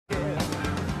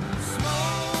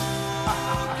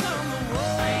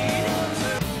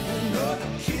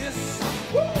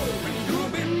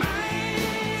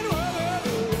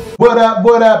What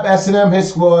up, S&M Hit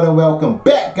Squad, and welcome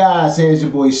back, guys. Here's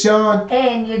your boy Sean.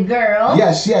 And your girl.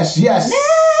 Yes.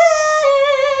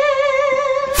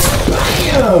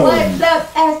 What's up,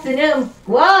 S&M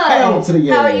Squad?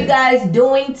 How are you guys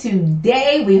doing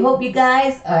today? We hope you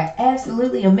guys are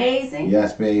absolutely amazing.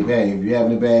 Yes, baby. Hey, if you're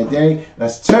having a bad day,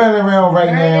 let's turn it around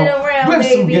right now with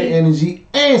some good energy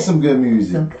and some good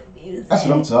music. That's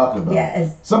what I'm talking about.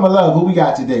 Yes. Summer Love, who we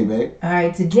got today, babe? All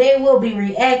right, today we'll be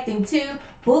reacting to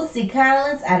Bootsy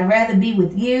Collins, I'd Rather Be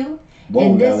With You. Whoa,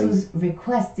 and this was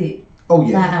requested by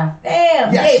our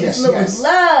fam, Davis Lewis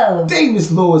Love.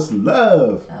 Davis Lewis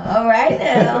Love. All right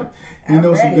now. You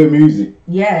know some good music.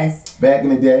 Yes. Back in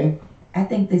the day. I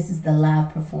think this is the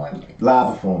live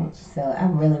performance. So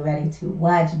I'm really ready to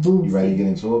watch Bootsy. You ready to get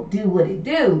into it? Do what it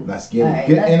do. Let's get it.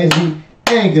 Good energy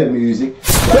and good music.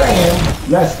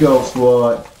 Bam! Let's go,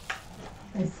 squad.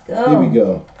 Let's go. Here we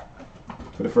go.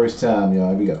 For the first time, y'all.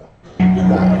 Here we go.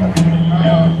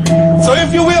 So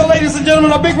if you will, ladies and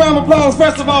gentlemen, a big round of applause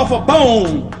first of all for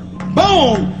Bone,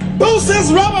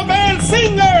 Bootsy's Rubber Band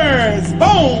Singers,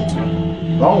 Bone.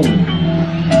 Okay.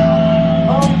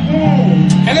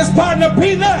 And his partner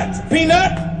Peanut,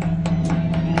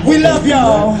 we love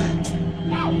y'all.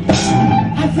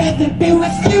 I'd rather be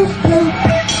with you.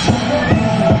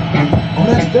 Oh,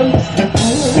 that's good.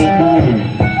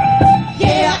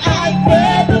 Yeah, I'd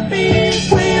rather be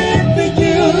with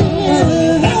you.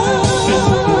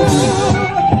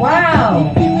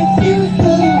 Wow.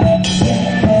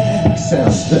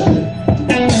 Sounds good.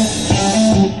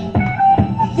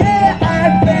 Yeah,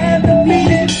 I'd rather be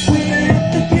with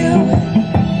you.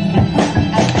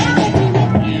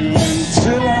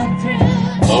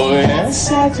 Oh,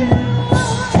 yes, I do.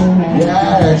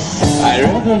 Yes. I'd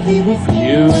rather be with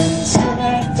you until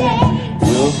that day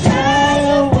will fly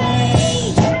away.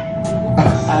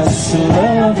 I still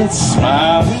love that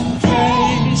smiling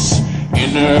face in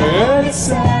her early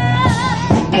side.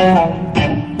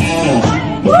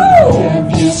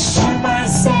 Have you seen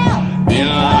myself in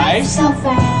life so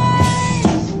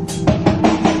fast?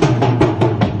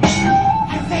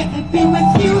 I'd rather be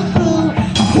with you.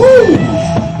 Woo!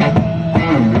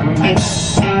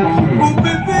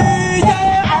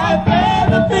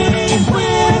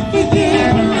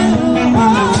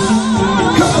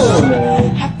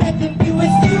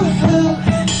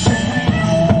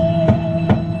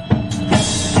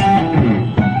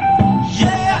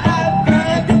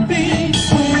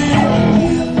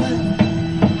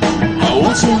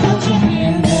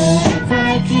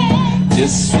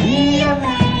 Just I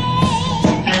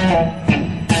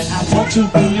want to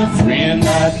be your friend,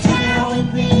 not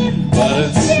but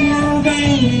until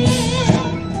then,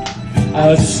 I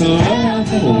just love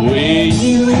the way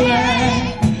you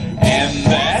act, and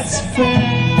that's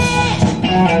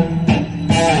fair.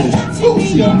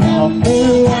 You're number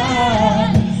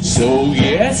one, so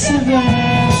yes,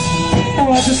 that.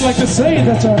 Oh, I just like to say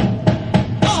that.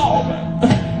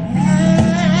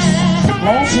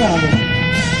 Long time.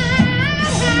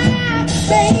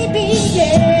 Baby,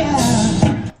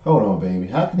 yeah. Hold on, baby.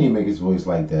 How can he make his voice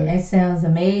like that? That sounds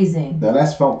amazing. Now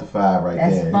that's funkified right there.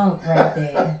 That's funk right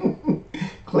there.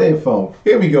 Clear funk.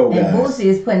 Here we go, guys. And Bootsy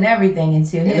is putting everything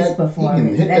into his performance.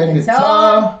 He can hit that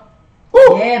guitar.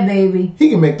 Yeah, baby. He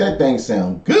can make that thing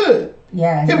sound good.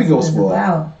 Yeah. Here we go,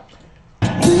 squad.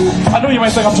 I know you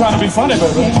might think I'm trying to be funny,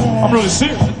 but I'm really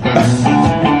serious.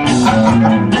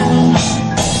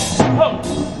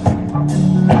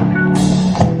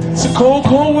 It's a cold,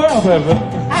 cold world, baby.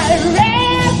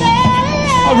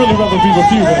 I'd really rather be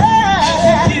with you, baby.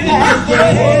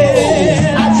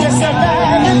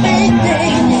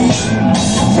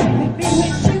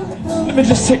 Let me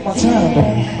just take my time,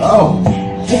 baby. Oh.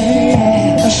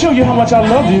 I'll show you how much I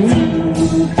love you.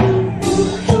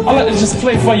 I'll let it just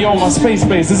play for you on my space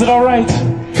base. Is it all right?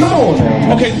 Come on,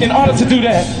 man. Okay, in order to do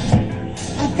that,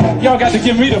 y'all got to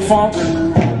give me the funk.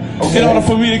 In order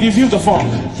for me to give you the funk.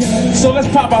 So let's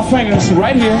pop our fingers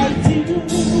right here.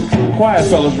 Quiet,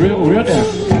 fellas, real down.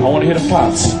 I want to hear the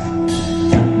pops.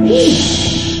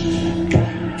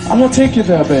 I'm gonna take you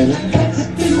there, baby.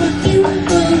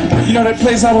 You know that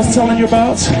place I was telling you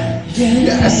about?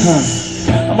 Yes.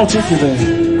 I'm gonna take you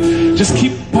there. Just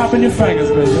keep popping your fingers,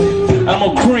 baby. I'm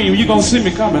gonna cream. You're gonna see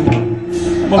me coming.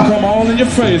 I'm gonna come all in your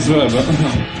face, baby.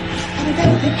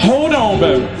 Hold on,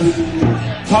 baby.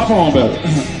 Pop on, baby.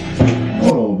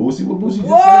 Hold on, Bootsy. What Bootsy just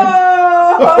Whoa!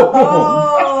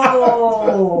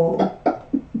 said?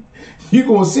 You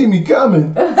gonna see me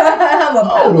coming? I'm gonna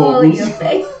pop all in your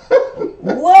face.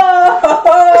 Whoa!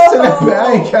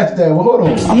 I ain't catch that. Well, hold on.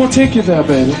 I'm gonna take you there,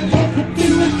 baby.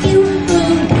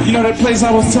 You know that place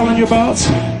I was telling you about?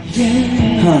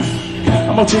 Huh.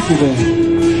 I'm gonna take you there.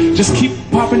 Just keep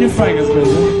popping your fingers, baby.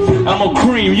 I'm gonna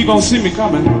cream, you gonna see me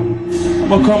coming. I'm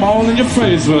gonna come all in your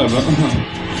face, baby.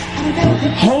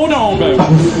 Hold on, baby.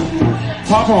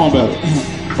 Pop on, baby.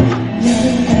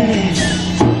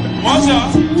 Watch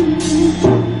out.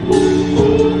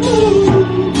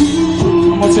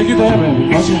 I'm gonna take you there, baby.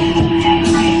 Watch out.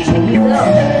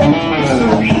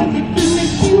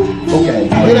 Okay,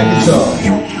 play that guitar.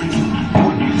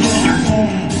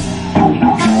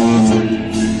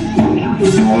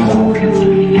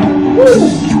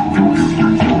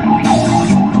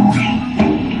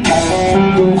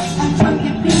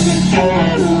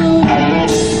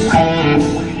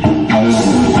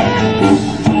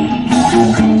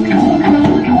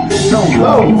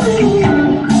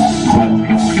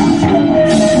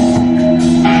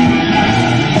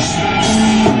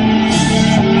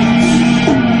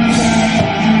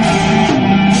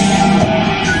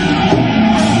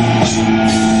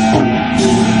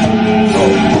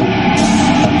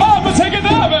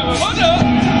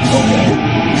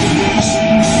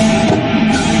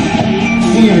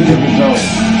 He in a different zone.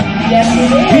 Yes, he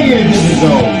is. He in a different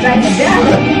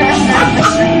zone.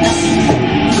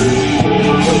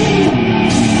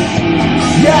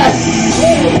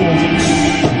 Yes!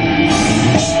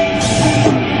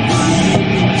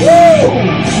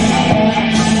 Woo!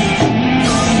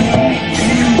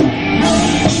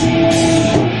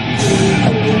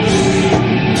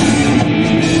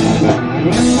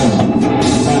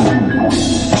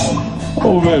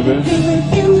 Oh, baby.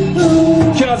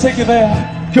 Can I take you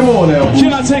there? Come on now.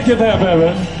 Can I take you there,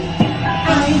 baby?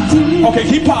 Okay,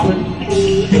 keep popping.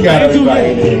 He got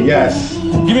everybody in there, yes.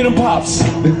 Give me them pops.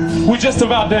 We're just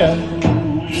about there.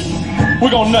 We're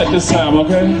gonna nut this time,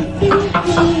 okay?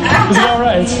 Is it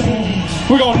alright?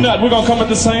 We're gonna nut. We're gonna come at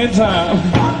the same time.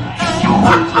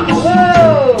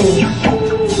 Whoa!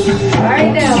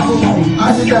 Right now, Bootsy.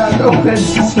 I did not know that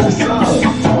this is the song.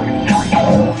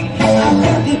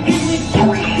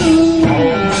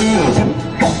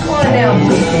 Come on now,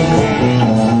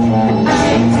 Bootsy.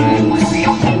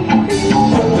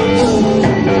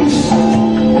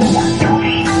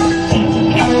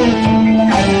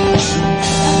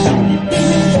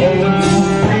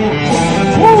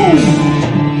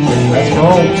 Let's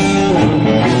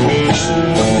go.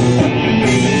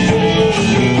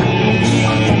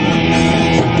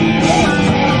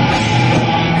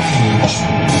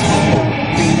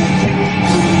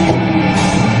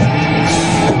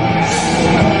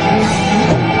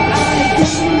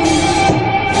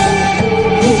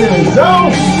 He's in the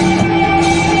zone.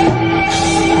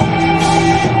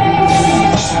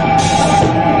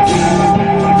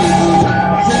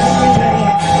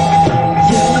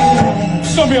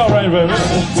 It's gonna be alright, baby.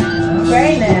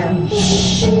 Right now.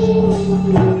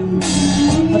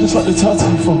 I just like to talk to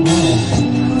you for a while.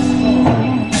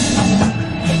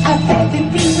 I'd rather be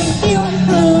with you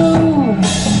alone.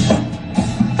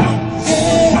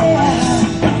 Yeah,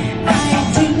 I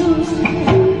do.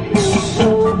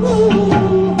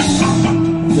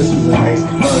 This was a nice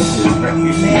concert right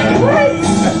here. What?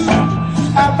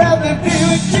 I'd rather be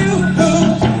with you.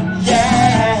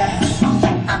 Yeah.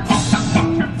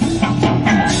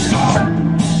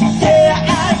 Yeah,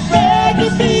 I'd rather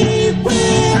be with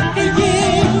you.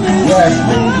 Yes,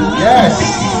 baby. Yes.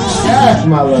 Yes,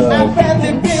 my love. I'd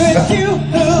rather be with you.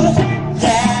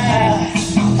 Yeah.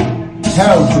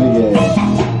 Hell to the yeah.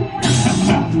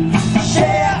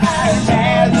 Yeah, I'd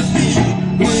rather be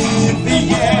with you.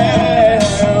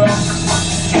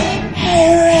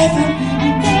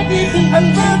 I'd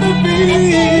rather be,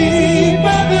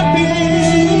 rather be.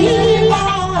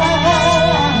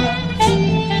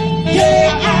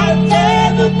 Yeah, I'd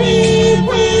rather be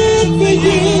with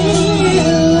you.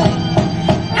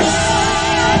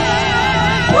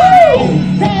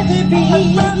 Rather be,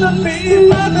 rather be,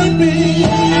 rather be.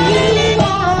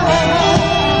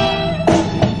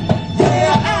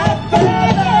 Yeah, I'd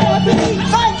rather be.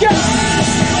 Thank you.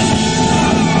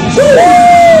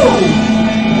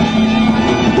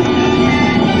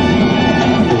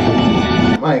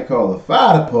 Might call the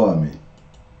fire department.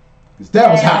 Cause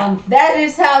that was hot. That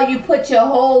is how you put your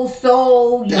whole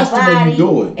soul, your That's the way body, you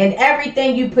do it. and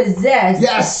everything you possess,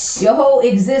 Yes. your whole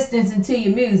existence into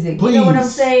your music. Please. You know what I'm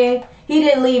saying? He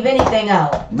didn't leave anything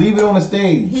out. Leave it on the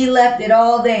stage. He left it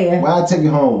all there. Why I take it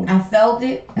home? I felt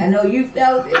it. I know you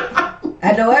felt it.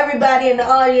 I know everybody in the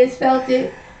audience felt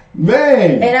it.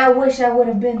 Man. And I wish I would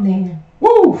have been there.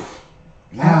 Woo.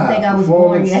 I don't think I was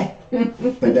born yet. I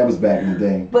think that was back in the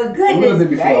day. But A little bit goodness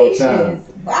before our time. gracious.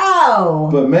 Wow.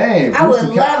 But man, I would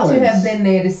Bootsy love Collins, to have been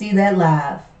there to see that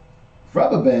live.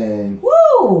 Rubber Band.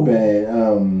 Woo!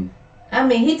 Man, I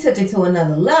mean, he took it to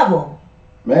another level.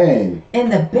 Man.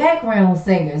 And the background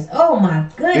singers, oh my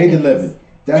goodness. They delivered.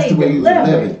 That's the way you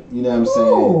deliver it. You know what I'm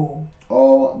saying?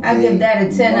 All I give that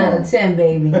a 10 out of 10,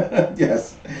 baby.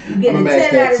 Yes. You get a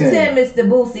 10 out of 10, Mr.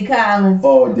 Bootsy Collins.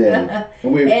 All day.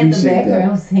 And we appreciate and the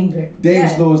background that. singer. David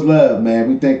Slows Love, man.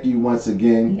 We thank you once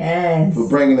again. Yes. For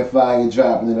bringing the fire,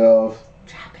 dropping it off.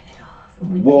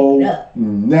 Whoa,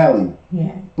 Nelly.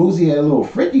 Yeah. Bootsy had a little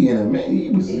freaky in him, man. He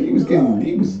was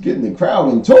getting the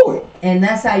crowd into it. And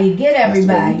that's how you get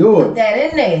everybody. You put that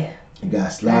in there. You got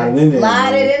to slide it in there.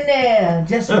 Slide it in there.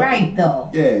 Just right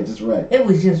though. Yeah, just right. It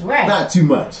was just right. Not too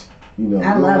much. You know,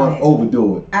 I you don't want to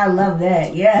overdo it. I love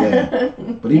that, yeah.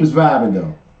 But he was vibing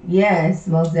though. Yes,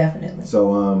 most definitely.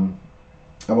 So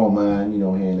I won't mind,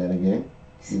 hearing that again.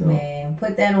 Man,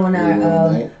 put that on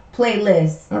our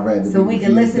playlist. I'd rather so we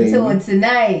can listen to it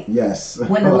tonight. Yes.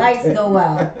 When the lights go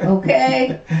out.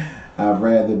 Okay? I'd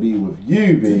rather be with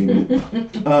you, baby.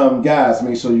 Guys,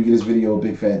 make sure you give this video a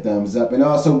big fat thumbs up. And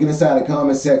also get inside the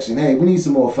comment section. Hey, we need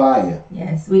some more fire.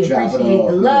 Yes, we appreciate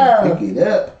the love. Pick it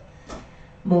up.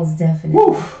 Most definitely.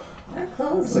 Woo. Our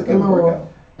clothes look a little.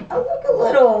 I look a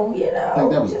little, I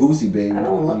think that was Bootsy, baby. I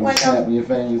don't look like snapping your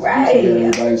fingers. Right.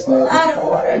 Everybody snapping. Out of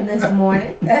order this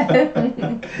morning.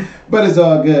 But it's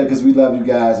all good because we love you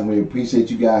guys and we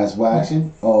appreciate you guys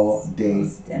watching all day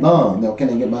long. Now, can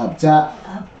I get my up top?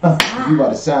 If you about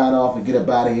to sign off and get up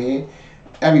out of here,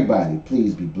 everybody,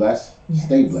 please be blessed. Yes.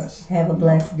 Stay blessed. Have a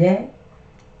blessed day.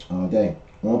 All day.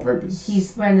 On purpose. Keep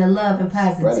spreading the love and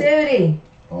positivity.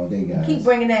 All day, guys. Keep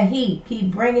bringing that heat.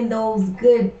 Keep bringing those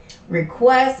good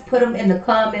requests. Put them in the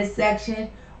comment section.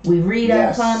 We read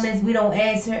our comments. We don't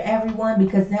answer everyone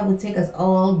because that would take us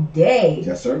all day.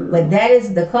 Yes, sir. But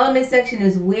the comment section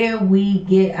is where we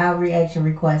get our reaction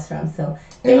requests from. So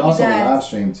and also the live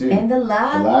stream too. And the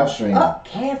live stream. Oh,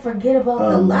 can't forget about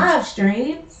the live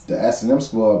streams. The S&M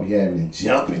squad be having it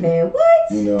jumping. Man,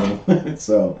 what?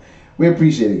 So we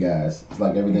appreciate it, guys. It's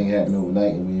like everything happened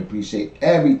overnight, and we appreciate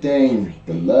everything.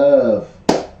 The love,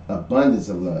 abundance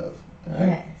of love. All right?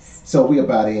 Yes. So we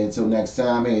about here until next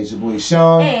time. Hey, it's your boy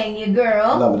Sean. And your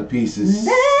girl. Love of the pieces.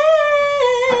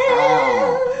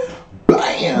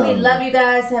 Bam. We love you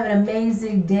guys. Have an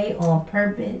amazing day on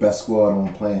purpose. Best squad on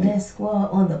the planet. Best squad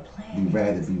on the planet. We'd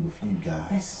rather be with you guys.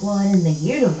 Best squad in the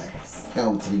universe.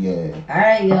 Hell to the air. All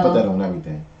right, y'all. I put that on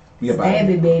everything. We about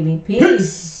it, baby.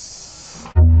 Peace.